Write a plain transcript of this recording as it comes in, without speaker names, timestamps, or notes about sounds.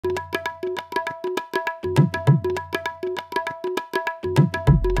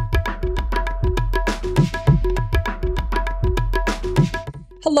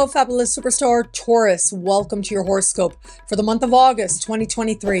Hello, fabulous superstar Taurus. Welcome to your horoscope for the month of August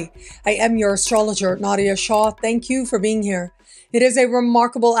 2023. I am your astrologer, Nadiya Shah. Thank you for being here. It is a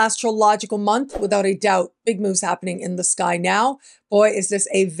remarkable astrological month, without a doubt. Big moves happening in the sky now. Boy, is this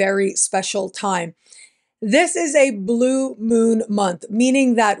a very special time. This is a blue moon month,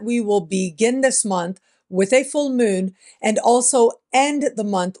 meaning that we will begin this month with a full moon and also end the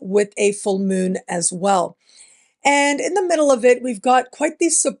month with a full moon as well. And in the middle of it, we've got quite the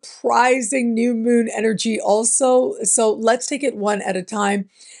surprising new moon energy also. So let's take it one at a time.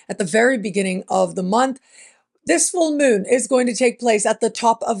 At the very beginning of the month, this full moon is going to take place at the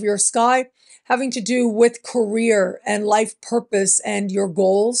top of your sky, having to do with career and life purpose and your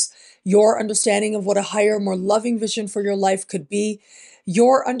goals, your understanding of what a higher, more loving vision for your life could be,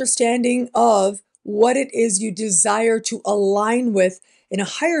 your understanding of what it is you desire to align with in a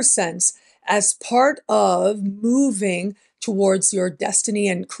higher sense as part of moving towards your destiny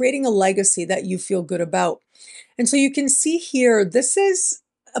and creating a legacy that you feel good about. And so you can see here, this is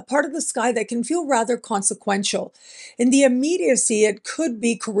a part of the sky that can feel rather consequential. In the immediacy, it could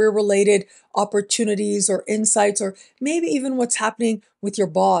be career-related opportunities or insights, or maybe even what's happening with your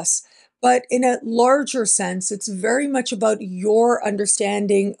boss. But in a larger sense, it's very much about your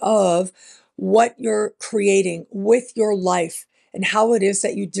understanding of what you're creating with your life and how it is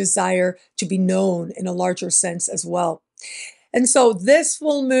that you desire to be known in a larger sense as well. And so this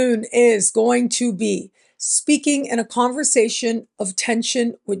full moon is going to be speaking in a conversation of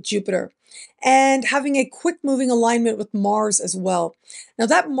tension with Jupiter and having a quick moving alignment with Mars as well. Now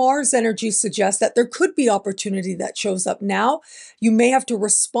that Mars energy suggests that there could be opportunity that shows up now. You may have to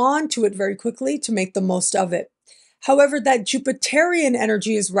respond to it very quickly to make the most of it. However, that Jupiterian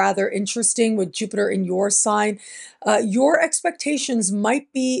energy is rather interesting with Jupiter in your sign. Your expectations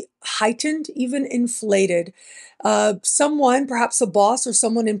might be heightened, even inflated. Someone, perhaps a boss or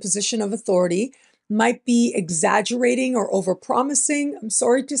someone in position of authority, might be exaggerating or overpromising. I'm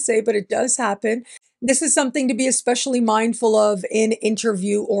sorry to say, but it does happen. This is something to be especially mindful of in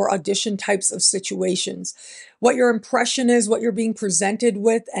interview or audition types of situations. What your impression is, what you're being presented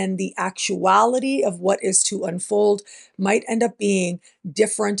with, and the actuality of what is to unfold might end up being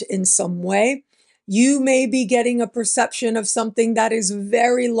different in some way. You may be getting a perception of something that is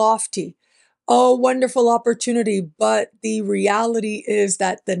very lofty. Oh, wonderful opportunity. But the reality is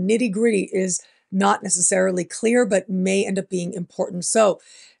that the nitty-gritty is not necessarily clear, but may end up being important. So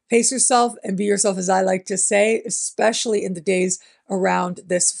pace yourself and be yourself, as I like to say, especially in the days around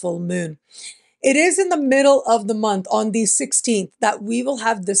this full moon. It is in the middle of the month, on the 16th, that we will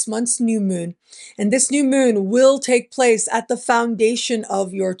have this month's new moon. And this new moon will take place at the foundation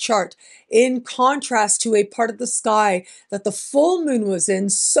of your chart, in contrast to a part of the sky that the full moon was in,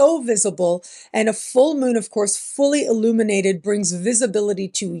 so visible. And a full moon, of course, fully illuminated, brings visibility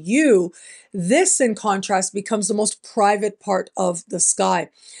to you. This, in contrast, becomes the most private part of the sky.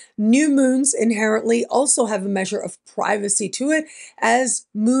 New moons inherently also have a measure of privacy to it, as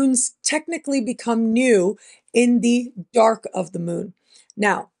moons technically become new in the dark of the moon.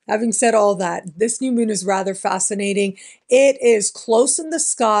 Now, having said all that, this new moon is rather fascinating. It is close in the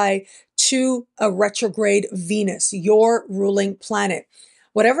sky to a retrograde Venus, your ruling planet.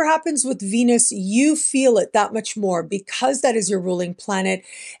 Whatever happens with Venus, you feel it that much more because that is your ruling planet.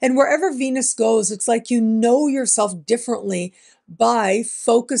 And wherever Venus goes, it's like you know yourself differently by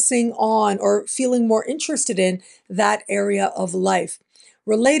focusing on or feeling more interested in that area of life.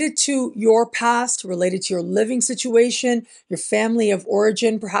 Related to your past, related to your living situation, your family of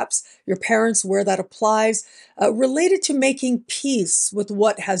origin, perhaps your parents, where that applies, related to making peace with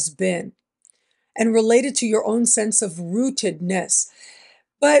what has been, and related to your own sense of rootedness.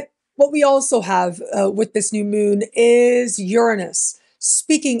 But what we also have with this new moon is Uranus,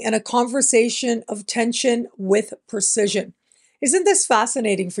 speaking in a conversation of tension with precision. Isn't this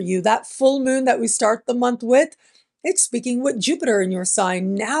fascinating for you? That full moon that we start the month with, it's speaking with Jupiter in your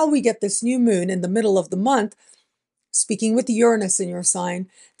sign. Now we get this new moon in the middle of the month, speaking with Uranus in your sign.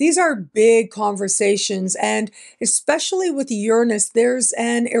 These are big conversations, and especially with Uranus, there's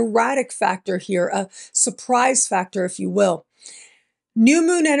an erratic factor here, a surprise factor, if you will. New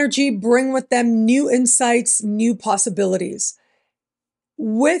moon energy bring with them new insights, new possibilities.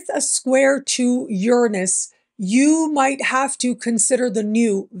 With a square to Uranus, you might have to consider the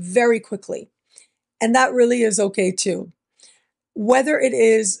new very quickly. And that really is okay too. Whether it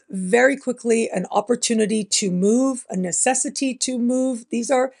is very quickly an opportunity to move, a necessity to move, these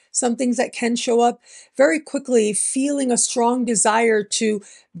are some things that can show up very quickly, feeling a strong desire to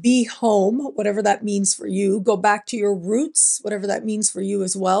be home, whatever that means for you, go back to your roots, whatever that means for you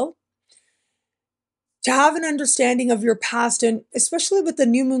as well. to have an understanding of your past, and especially with the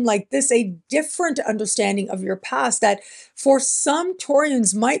new moon like this, a different understanding of your past that for some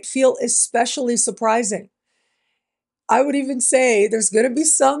Taurians might feel especially surprising. I would even say there's going to be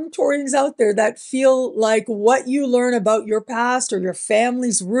some Taurians out there that feel like what you learn about your past or your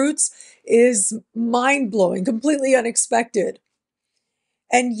family's roots is mind-blowing, completely unexpected.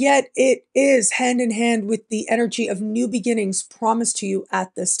 And yet it is hand in hand with the energy of new beginnings promised to you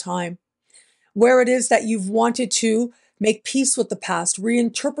at this time, where it is that you've wanted to make peace with the past,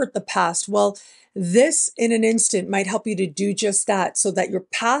 reinterpret the past. Well, this in an instant might help you to do just that so that your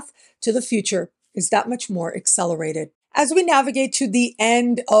path to the future is that much more accelerated. As we navigate to the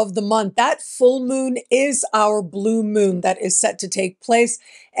end of the month, that full moon is our blue moon that is set to take place,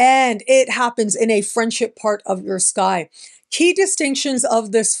 and it happens in a friendship part of your sky. Key distinctions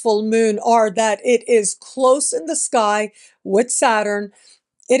of this full moon are that it is close in the sky with Saturn.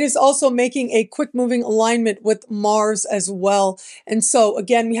 It is also making a quick moving alignment with Mars as well. And so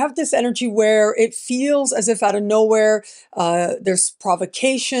again, we have this energy where it feels as if out of nowhere, there's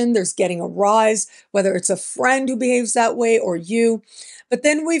provocation, there's getting a rise, whether it's a friend who behaves that way or you. But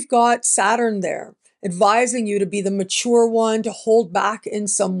then we've got Saturn there, advising you to be the mature one, to hold back in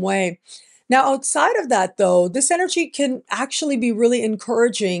some way. Now, outside of that, though, this energy can actually be really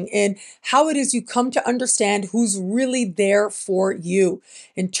encouraging in how it is you come to understand who's really there for you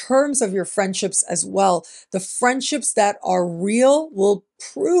in terms of your friendships as well. The friendships that are real will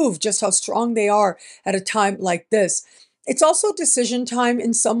prove just how strong they are at a time like this. It's also decision time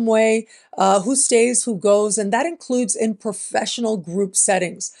in some way, who stays, who goes, and that includes in professional group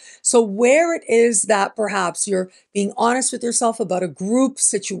settings. So where it is that perhaps you're being honest with yourself about a group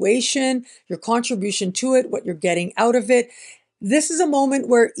situation, your contribution to it, what you're getting out of it, this is a moment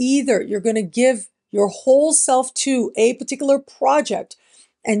where either you're going to give your whole self to a particular project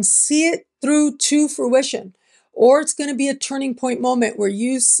and see it through to fruition, or it's going to be a turning point moment where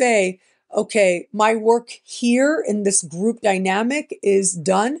you say, okay, my work here in this group dynamic is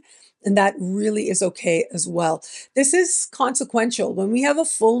done. And that really is okay as well. This is consequential. When we have a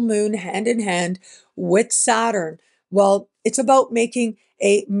full moon hand in hand with Saturn, well, it's about making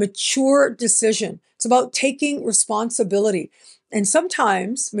a mature decision. It's about taking responsibility. And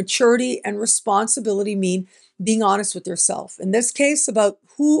sometimes maturity and responsibility mean being honest with yourself. In this case, about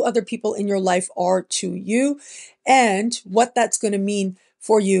who other people in your life are to you and what that's going to mean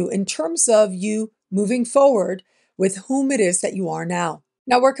for you in terms of you moving forward with whom it is that you are now.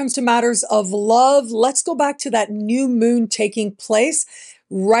 Now, where it comes to matters of love, let's go back to that new moon taking place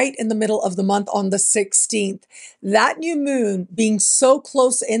right in the middle of the month on the 16th. That new moon being so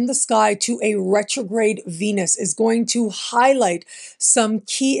close in the sky to a retrograde Venus is going to highlight some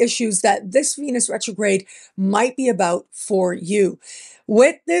key issues that this Venus retrograde might be about for you.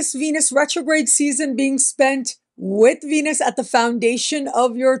 With this Venus retrograde season being spent with Venus at the foundation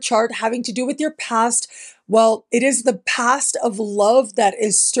of your chart having to do with your past, well, it is the past of love that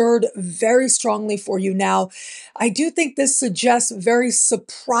is stirred very strongly for you now. I do think this suggests very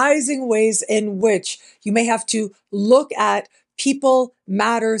surprising ways in which you may have to look at people,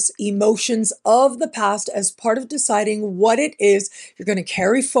 matters, emotions of the past as part of deciding what it is you're going to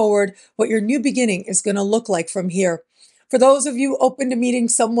carry forward, what your new beginning is going to look like from here. For those of you open to meeting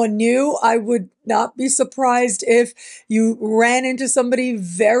someone new, I would not be surprised if you ran into somebody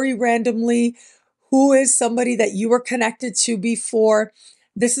very randomly who is somebody that you were connected to before.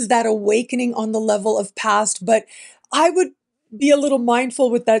 This is that awakening on the level of past, but I would be a little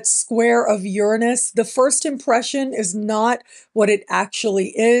mindful with that square of Uranus. The first impression is not what it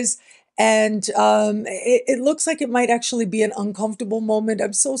actually is. And it looks like it might actually be an uncomfortable moment.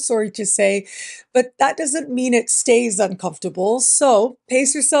 I'm so sorry to say, but that doesn't mean it stays uncomfortable. So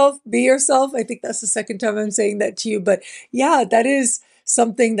pace yourself, be yourself. I think that's the second time I'm saying that to you. But yeah, that is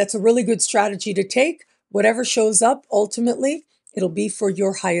something that's a really good strategy to take. Whatever shows up, ultimately, it'll be for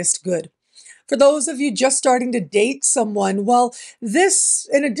your highest good. For those of you just starting to date someone, well, this,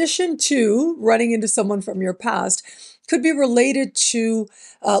 in addition to running into someone from your past, could be related to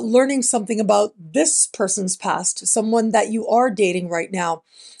learning something about this person's past, someone that you are dating right now.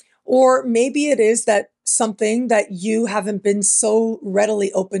 Or maybe it is that something that you haven't been so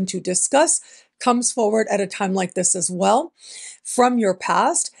readily open to discuss comes forward at a time like this as well from your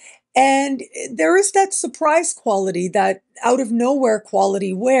past. And there is that surprise quality, that out of nowhere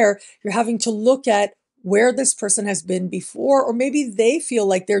quality where you're having to look at where this person has been before, or maybe they feel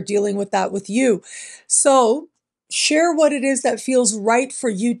like they're dealing with that with you. So share what it is that feels right for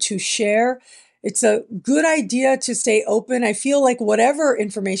you to share. It's a good idea to stay open. I feel like whatever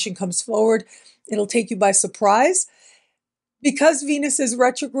information comes forward, it'll take you by surprise. Because Venus is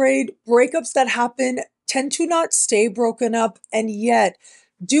retrograde, breakups that happen tend to not stay broken up, and yet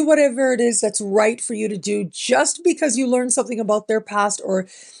do whatever it is that's right for you to do. Just because you learn something about their past or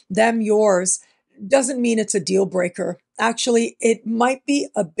them yours doesn't mean it's a deal breaker. Actually, it might be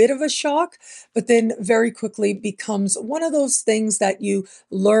a bit of a shock, but then very quickly becomes one of those things that you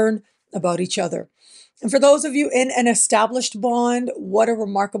learn about each other. And for those of you in an established bond, what a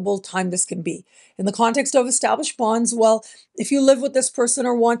remarkable time this can be. In the context of established bonds, well, if you live with this person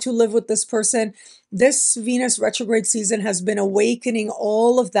or want to live with this person, this Venus retrograde season has been awakening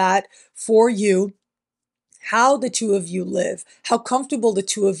all of that for you. How the two of you live, how comfortable the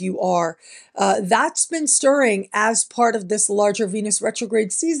two of you are. That's been stirring as part of this larger Venus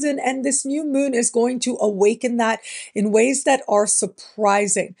retrograde season, and this new moon is going to awaken that in ways that are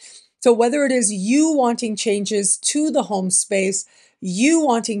surprising. So whether it is you wanting changes to the home space, you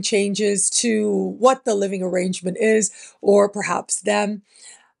wanting changes to what the living arrangement is, or perhaps them,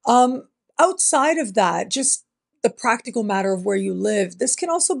 outside of that, just the practical matter of where you live, this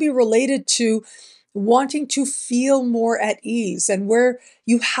can also be related to wanting to feel more at ease, and where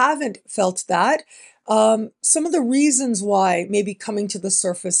you haven't felt that, some of the reasons why may be coming to the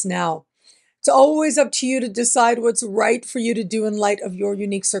surface now. It's always up to you to decide what's right for you to do in light of your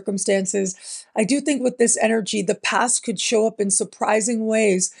unique circumstances. I do think with this energy, the past could show up in surprising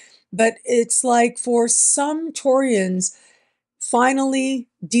ways, but it's like for some Taurians, finally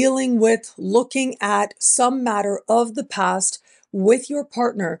dealing with looking at some matter of the past with your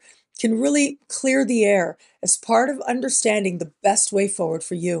partner can really clear the air as part of understanding the best way forward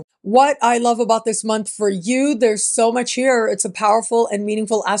for you. What I love about this month for you, there's so much here. It's a powerful and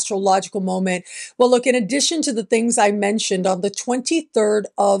meaningful astrological moment. Well, look, in addition to the things I mentioned, on the 23rd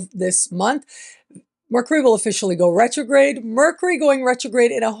of this month, Mercury will officially go retrograde. Mercury going retrograde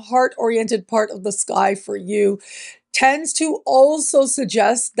in a heart-oriented part of the sky for you tends to also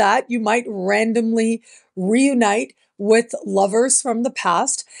suggest that you might randomly reunite with lovers from the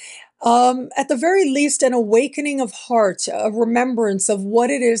past. At the very least, an awakening of heart, a remembrance of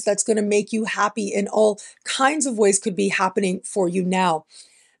what it is that's going to make you happy in all kinds of ways could be happening for you now.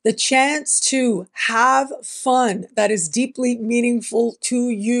 The chance to have fun that is deeply meaningful to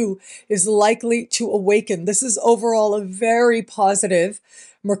you is likely to awaken. This is overall a very positive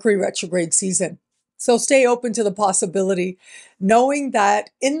Mercury retrograde season. So stay open to the possibility, knowing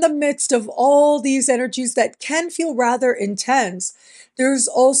that in the midst of all these energies that can feel rather intense, there's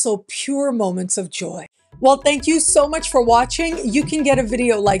also pure moments of joy. Well, thank you so much for watching. You can get a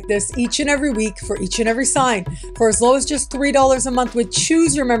video like this each and every week for each and every sign for as low as just $3 a month with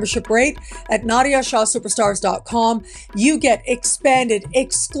Choose Your Membership rate at NadiyaShahSuperstars.com. You get expanded,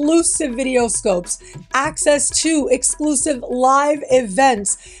 exclusive video scopes, access to exclusive live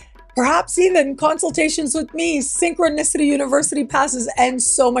events, perhaps even consultations with me, Synchronicity University passes, and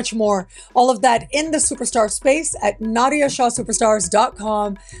so much more. All of that in the Superstar space at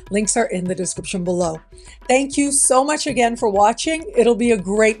NadiyaShahSuperstars.com. Links are in the description below. Thank you so much again for watching. It'll be a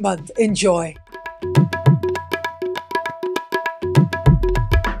great month. Enjoy.